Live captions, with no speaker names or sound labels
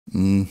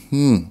Today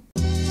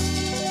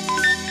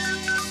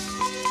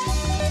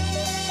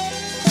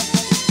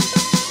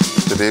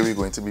we're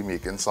going to be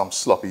making some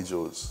sloppy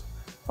joes.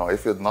 Now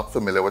if you're not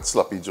familiar with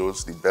sloppy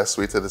joes, the best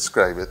way to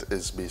describe it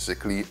is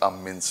basically a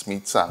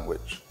mincemeat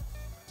sandwich.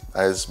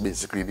 That is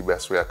basically the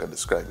best way I can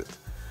describe it.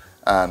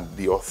 And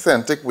the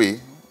authentic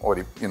way, or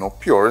the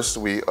purest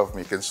way of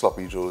making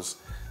sloppy joes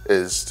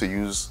is to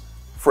use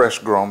fresh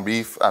ground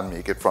beef and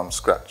make it from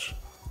scratch.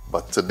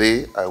 But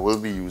today I will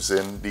be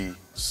using the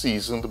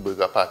seasoned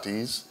burger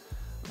patties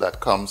that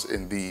comes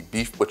in the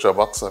beef butcher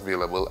box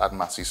available at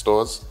Massy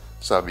Stores.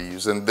 So I'll be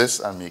using this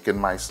and making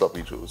my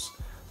sloppy joes.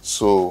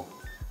 So,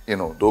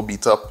 don't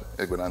beat up,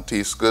 it's gonna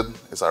taste good.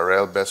 It's a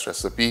real best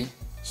recipe.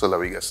 So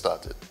let me get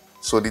started.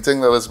 So the thing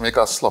that let's make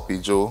a sloppy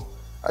joe,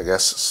 I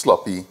guess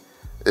sloppy,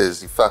 is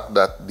the fact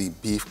that the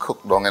beef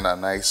cooked down in a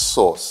nice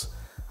sauce.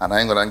 And I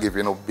ain't gonna give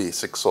you no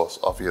basic sauce.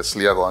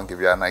 Obviously, I'm gonna give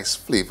you a nice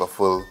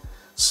flavorful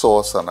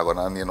sauce and I'm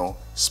gonna,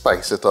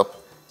 spice it up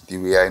the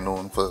way I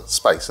know for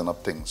spicing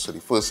up things. So the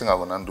first thing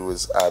I'm gonna do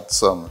is add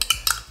some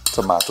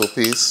tomato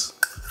paste.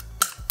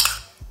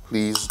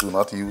 Please do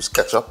not use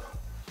ketchup.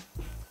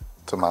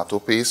 Tomato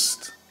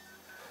paste.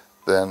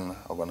 Then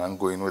I'm gonna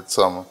go in with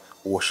some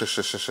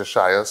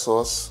Worcestershire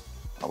sauce,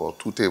 about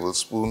 2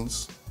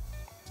 tablespoons.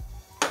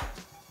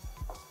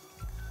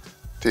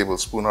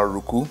 Tablespoon of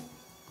ruku.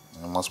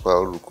 You must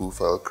spell ruku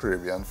for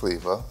Caribbean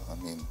flavor.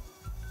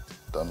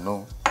 Don't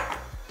know.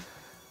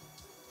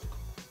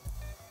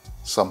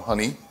 Some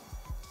honey.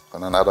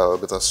 And then add a little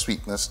bit of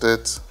sweetness to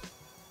it.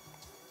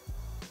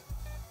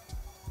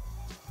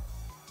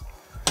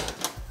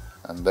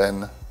 And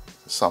then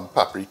some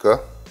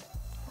paprika,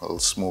 a little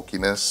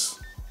smokiness.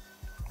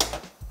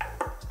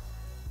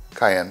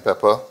 Cayenne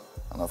pepper.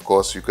 And of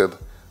course you could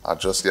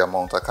adjust the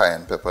amount of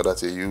cayenne pepper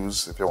that you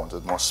use if you want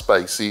it more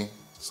spicy.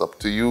 It's up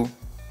to you.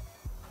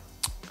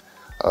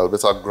 A little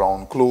bit of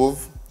ground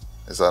clove.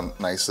 It's a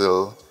nice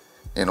little,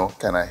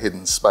 kind of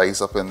hidden spice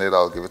up in there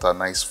that'll give it a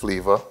nice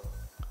flavor.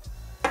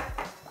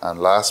 And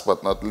last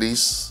but not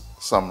least,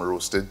 some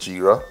roasted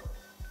jeera.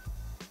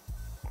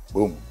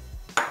 Boom.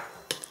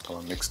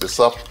 I'll mix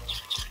this up.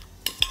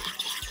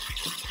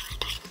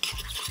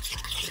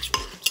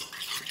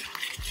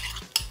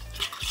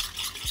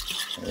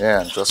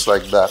 Yeah, just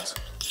like that.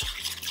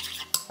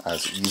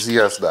 As easy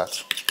as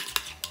that.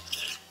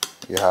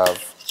 You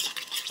have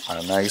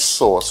a nice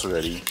sauce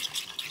ready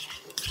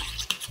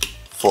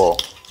for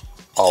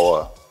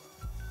our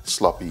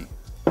sloppy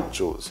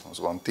joes. I was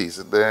going to taste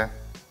it there.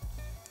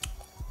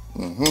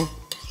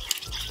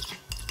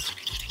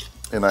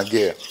 And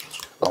again,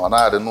 I'm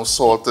not adding no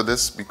salt to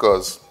this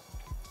because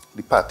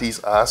the patties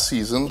are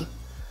seasoned,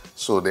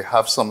 so they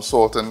have some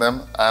salt in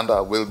them, and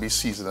I will be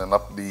seasoning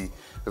up the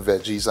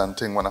veggies and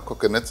thing when I'm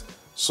cooking it.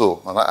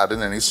 So I'm not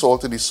adding any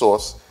salt to the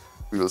sauce.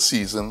 We will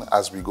season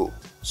as we go.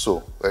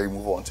 So let's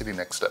move on to the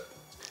next step.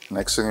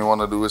 Next thing you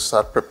want to do is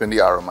start prepping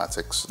the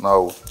aromatics.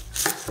 Now,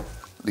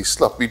 the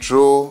sloppy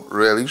joe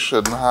really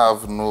shouldn't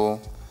have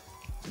no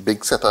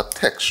big set of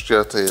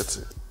texture to it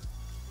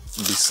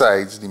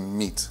besides the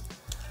meat.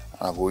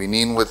 I'm going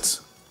in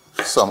with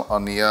some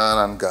onion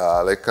and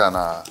garlic and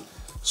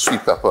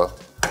sweet pepper,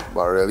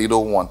 but I really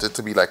don't want it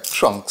to be like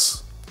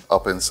chunks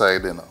up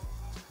inside, I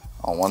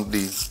want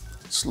the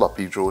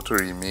sloppy joe to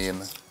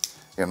remain,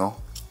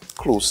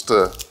 close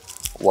to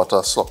what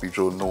a sloppy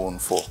joe known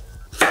for.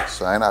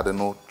 So I ain't adding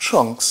no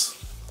chunks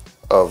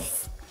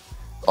of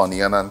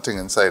onion and thing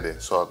inside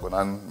it. So I'm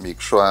gonna make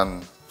sure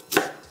and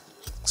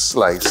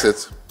slice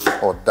it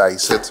or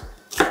dice it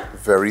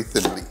very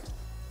thinly.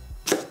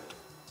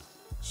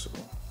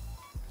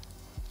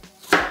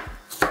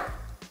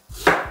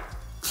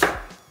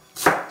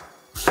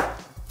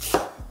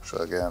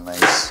 So I get a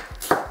nice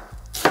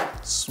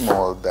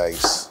small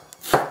dice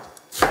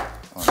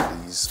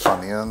on these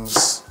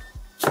onions.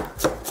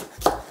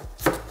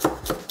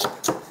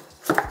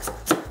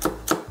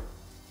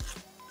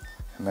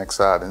 Next,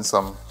 I add in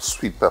some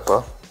sweet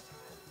pepper.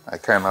 I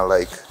kind of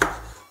like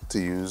to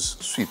use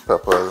sweet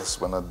peppers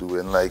when I'm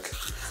doing like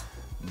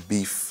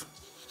beef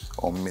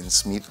or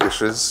mincemeat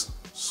dishes.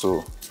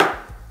 So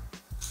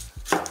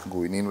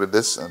going in with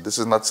this, and this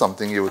is not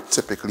something you would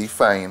typically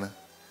find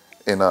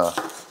in a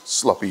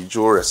sloppy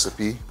joe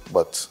recipe,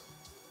 but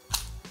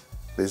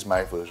this is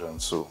my version,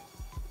 so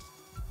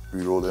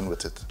we roll in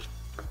with it.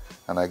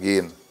 And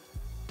again,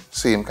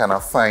 same kind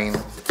of fine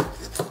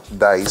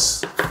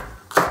dice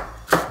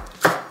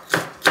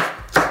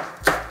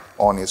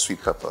on your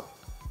sweet pepper.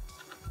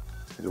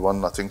 You want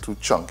nothing too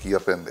chunky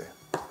up in there.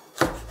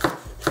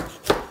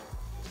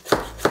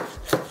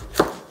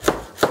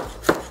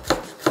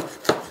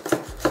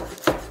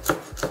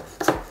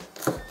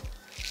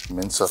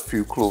 Mince a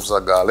few cloves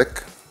of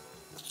garlic.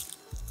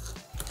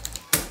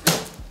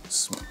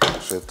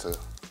 Smash it to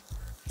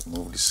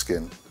remove the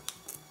skin.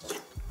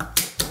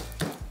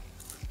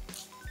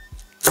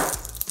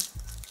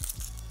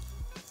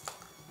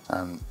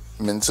 And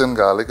mincing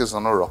garlic is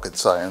not a rocket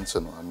science,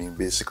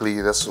 basically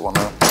you just want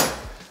to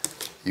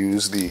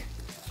use the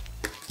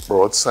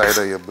broad side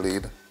of your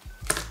blade.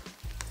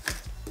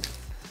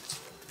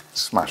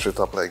 Smash it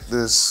up like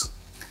this.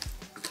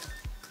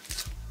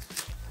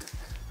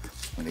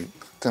 And the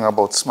thing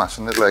about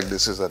smashing it like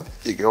this is that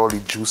you get all the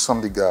juice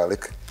from the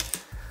garlic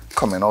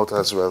coming out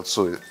as well,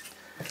 so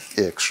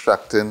you're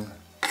extracting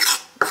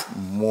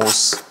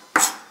most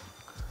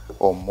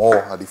or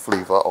more of the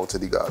flavor out of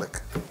the garlic.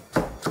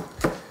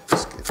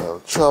 Just get it all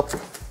chopped.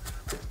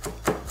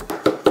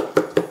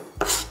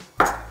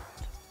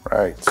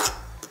 Right,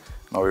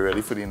 now we're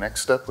ready for the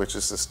next step, which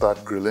is to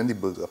start grilling the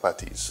burger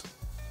patties.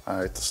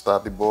 Alright, to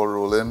start the ball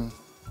rolling,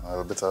 a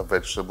little bit of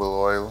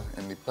vegetable oil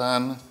in the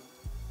pan.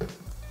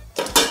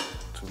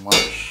 Too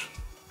much.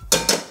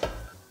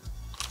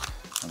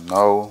 And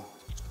now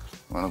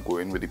I'm going to go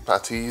in with the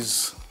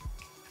patties.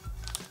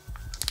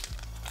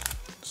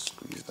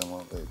 Squeeze them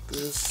out like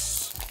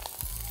this.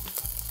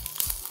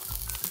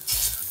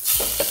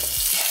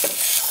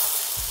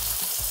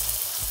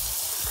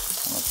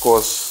 And of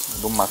course,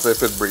 it don't matter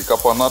if it break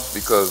up or not,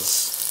 because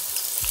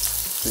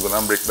you're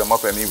going to break them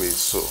up anyway.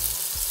 So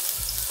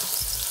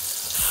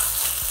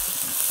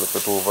flip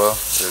it over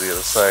to the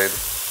other side.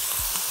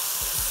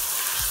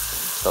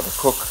 Let it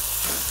cook.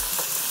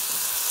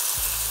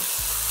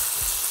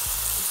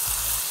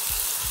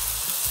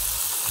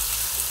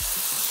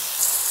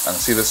 And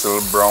see this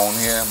little brown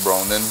here,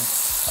 browning.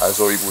 That's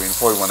what we're going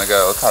for. We want to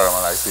get a little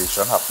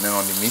caramelization happening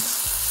on the meat.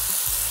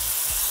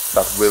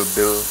 That will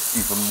build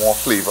even more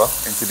flavor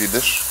into the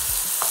dish.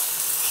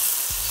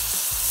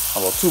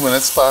 About 2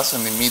 minutes pass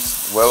and the meat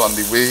well on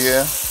the way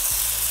here.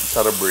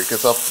 Try to break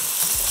it up.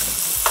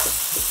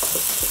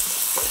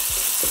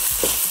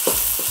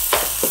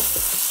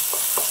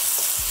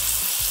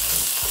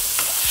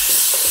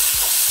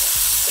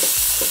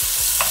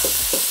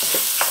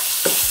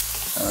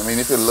 I mean,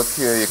 if you look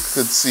here, you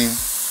could see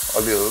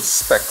a little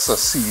specks of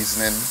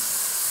seasoning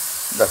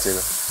that you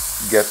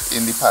get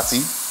in the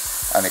patty,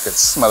 and you could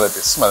smell it.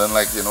 It's smelling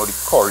like, you know, the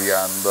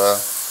coriander,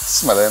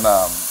 smelling,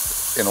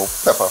 you know,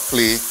 pepper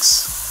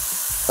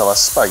flakes, have a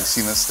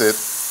spiciness to it.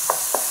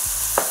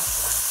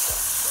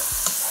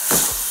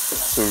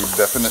 So you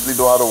definitely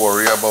don't have to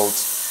worry about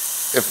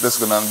if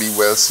this is gonna be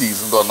well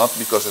seasoned or not,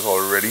 because it's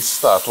already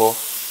start off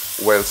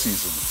well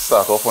seasoned.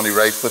 Start off on the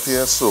right foot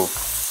here, so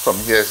from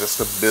here is just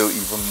to build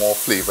even more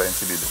flavor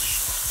into the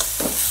dish.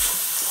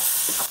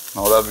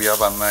 Now that we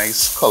have a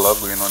nice color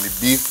going on the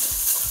beef,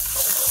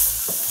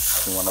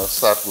 we want to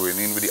start going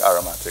in with the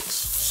aromatics.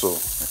 So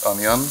the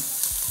onion,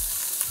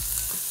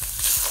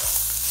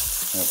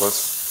 and of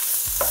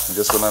course, I'm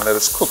just going to let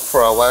this cook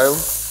for a while.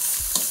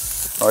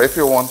 Now if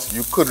you want,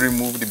 you could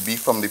remove the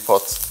beef from the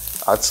pot,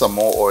 add some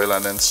more oil,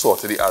 and then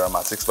saute the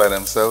aromatics by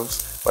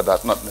themselves, but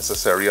that's not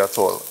necessary at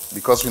all.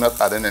 Because we're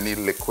not adding any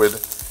liquid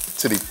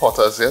to the pot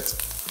as yet,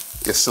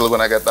 you're still going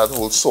to get that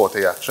whole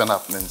saute action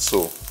happening,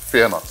 so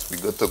fear not,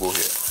 we're good to go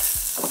here.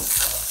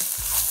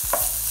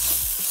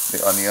 The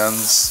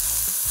onions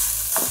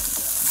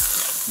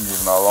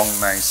moving along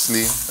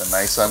nicely, they're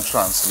nice and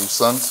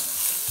translucent.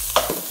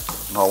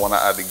 Now I want to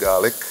add the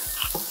garlic.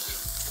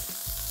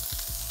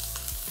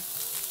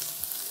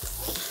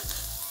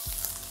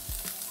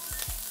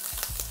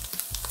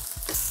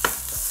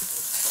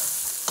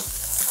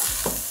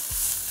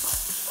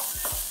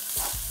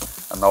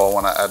 And now I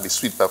want to add the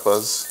sweet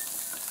peppers.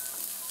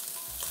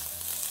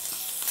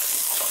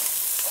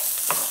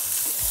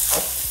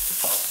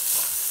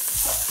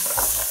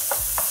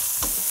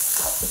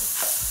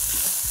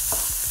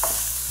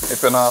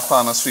 If you're not a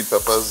fan of sweet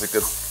peppers, you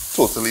could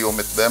totally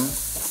omit them.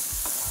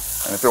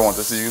 And if you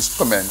wanted to use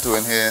pimento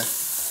in here,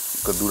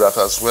 you could do that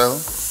as well.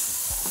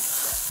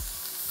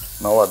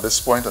 Now at this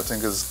point, I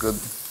think it's good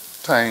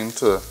time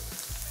to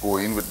go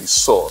in with the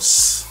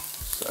sauce.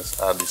 So let's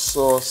add the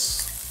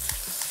sauce.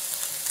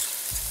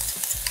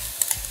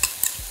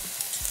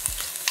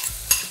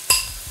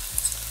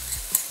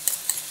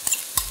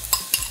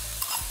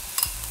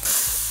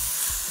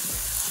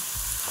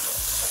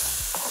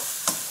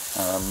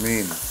 I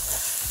mean,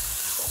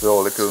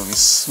 so you can only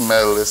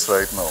smell this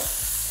right now.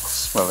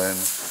 Smelling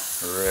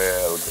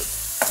real good.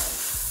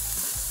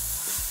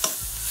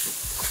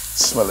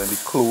 Smelling the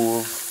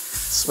clove,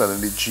 smelling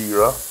the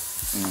jeera.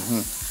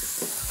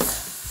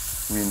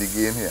 We in the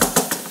game here.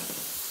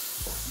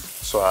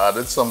 So I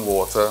added some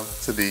water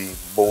to the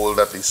bowl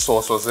that the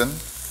sauce was in.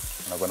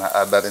 And I'm going to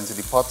add that into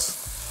the pot.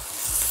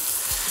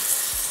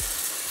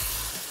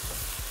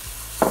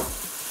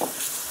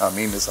 I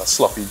mean, it's a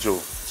sloppy joe,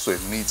 so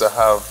it needs to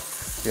have,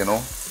 you know,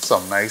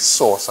 some nice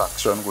sauce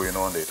action going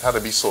on there. It had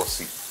to be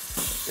saucy.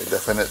 You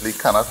definitely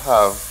cannot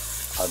have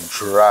a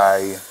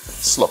dry,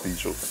 sloppy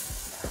joe.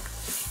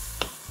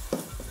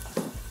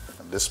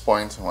 At this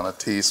point, I want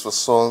to taste for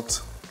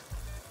salt.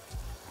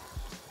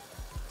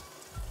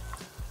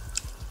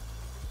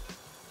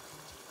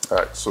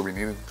 Alright, so we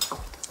need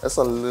just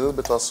a little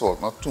bit of salt,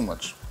 not too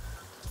much.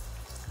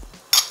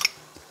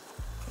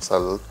 Just a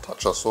little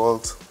touch of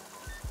salt.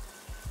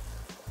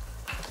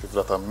 Give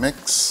that a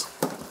mix.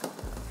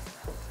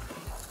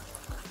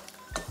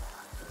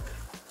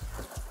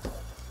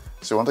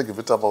 So you want to give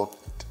it about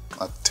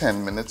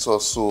 10 minutes or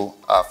so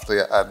after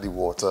you add the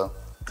water.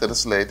 To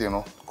just let it, you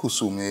know,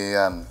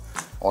 kusume and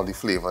all the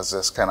flavors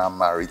just kind of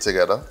marry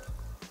together.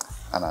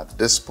 And at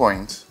this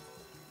point,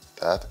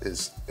 that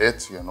is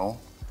it, you know.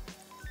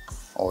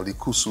 All the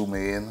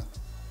kusumein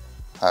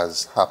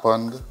has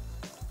happened.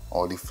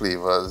 All the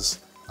flavors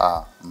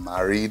are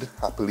married,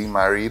 happily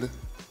married.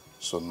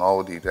 So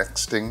now the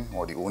next thing,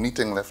 or the only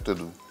thing left to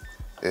do,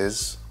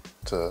 is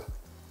to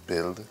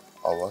build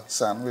our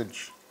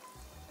sandwich.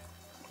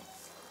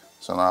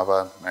 So now I have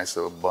a nice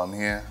little bun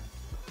here.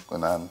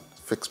 Gonna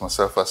fix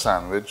myself a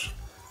sandwich.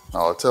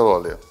 Now I'll tell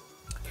all you,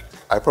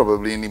 I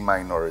probably in the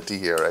minority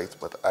here, right?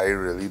 But I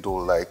really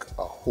don't like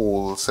a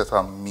whole set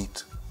of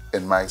meat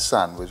in my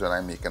sandwich when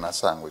I'm making a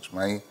sandwich.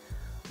 My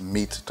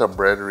meat to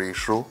bread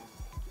ratio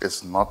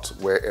is not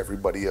where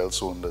everybody else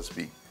does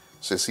be.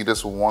 So you see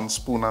this 1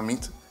 spoon of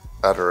meat,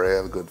 that's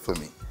real good for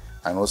me.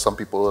 I know some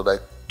people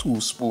like 2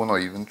 spoons or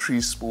even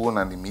 3 spoons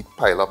and the meat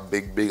pile up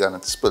big and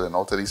it's spilling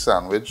out of the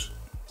sandwich.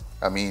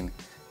 I mean,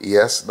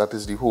 yes, that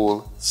is the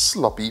whole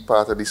sloppy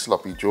part of the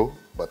sloppy joe,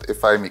 but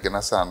if I'm making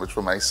a sandwich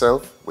for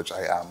myself, which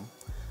I am,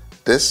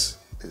 this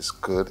is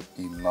good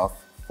enough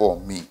for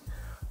me.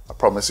 I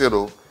promise you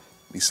though,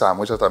 the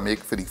sandwich that I make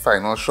for the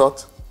final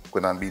shot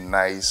gonna be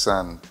nice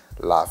and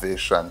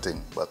lavish and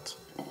thing, but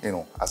you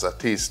know, as a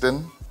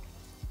tasting,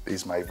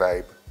 is my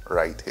vibe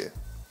right here.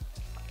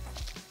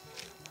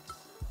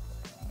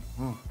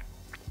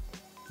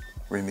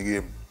 Win the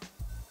game.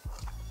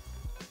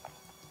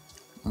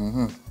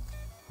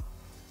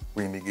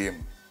 Win the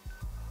game.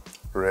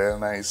 Real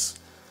nice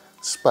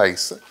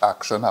spice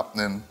action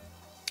happening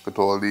with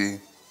all the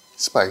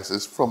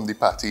spices from the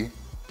patty,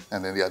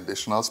 and then the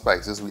additional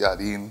spices we add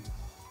in,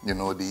 you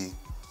know, the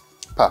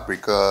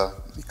paprika,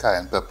 the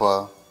cayenne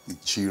pepper, the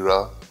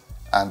jeera,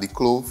 and the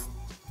clove,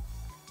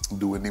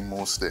 doing the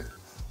most there.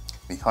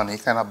 The honey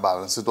kind of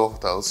balances it off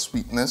with our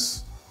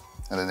sweetness,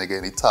 and then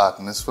again the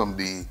tartness from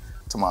the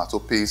tomato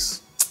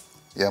paste.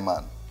 Yeah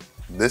man,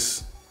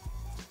 this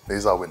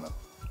is our winner.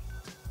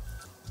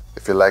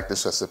 If you like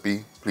this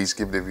recipe, please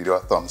give the video a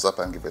thumbs up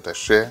and give it a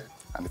share.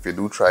 And if you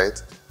do try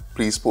it,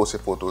 please post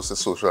your photos to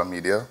social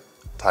media,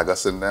 tag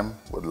us in them,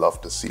 would love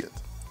to see it.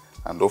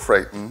 And don't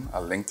frighten,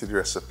 a link to the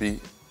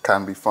recipe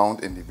can be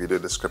found in the video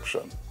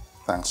description.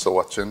 Thanks for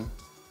watching,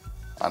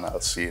 and I'll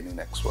see you in the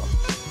next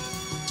one.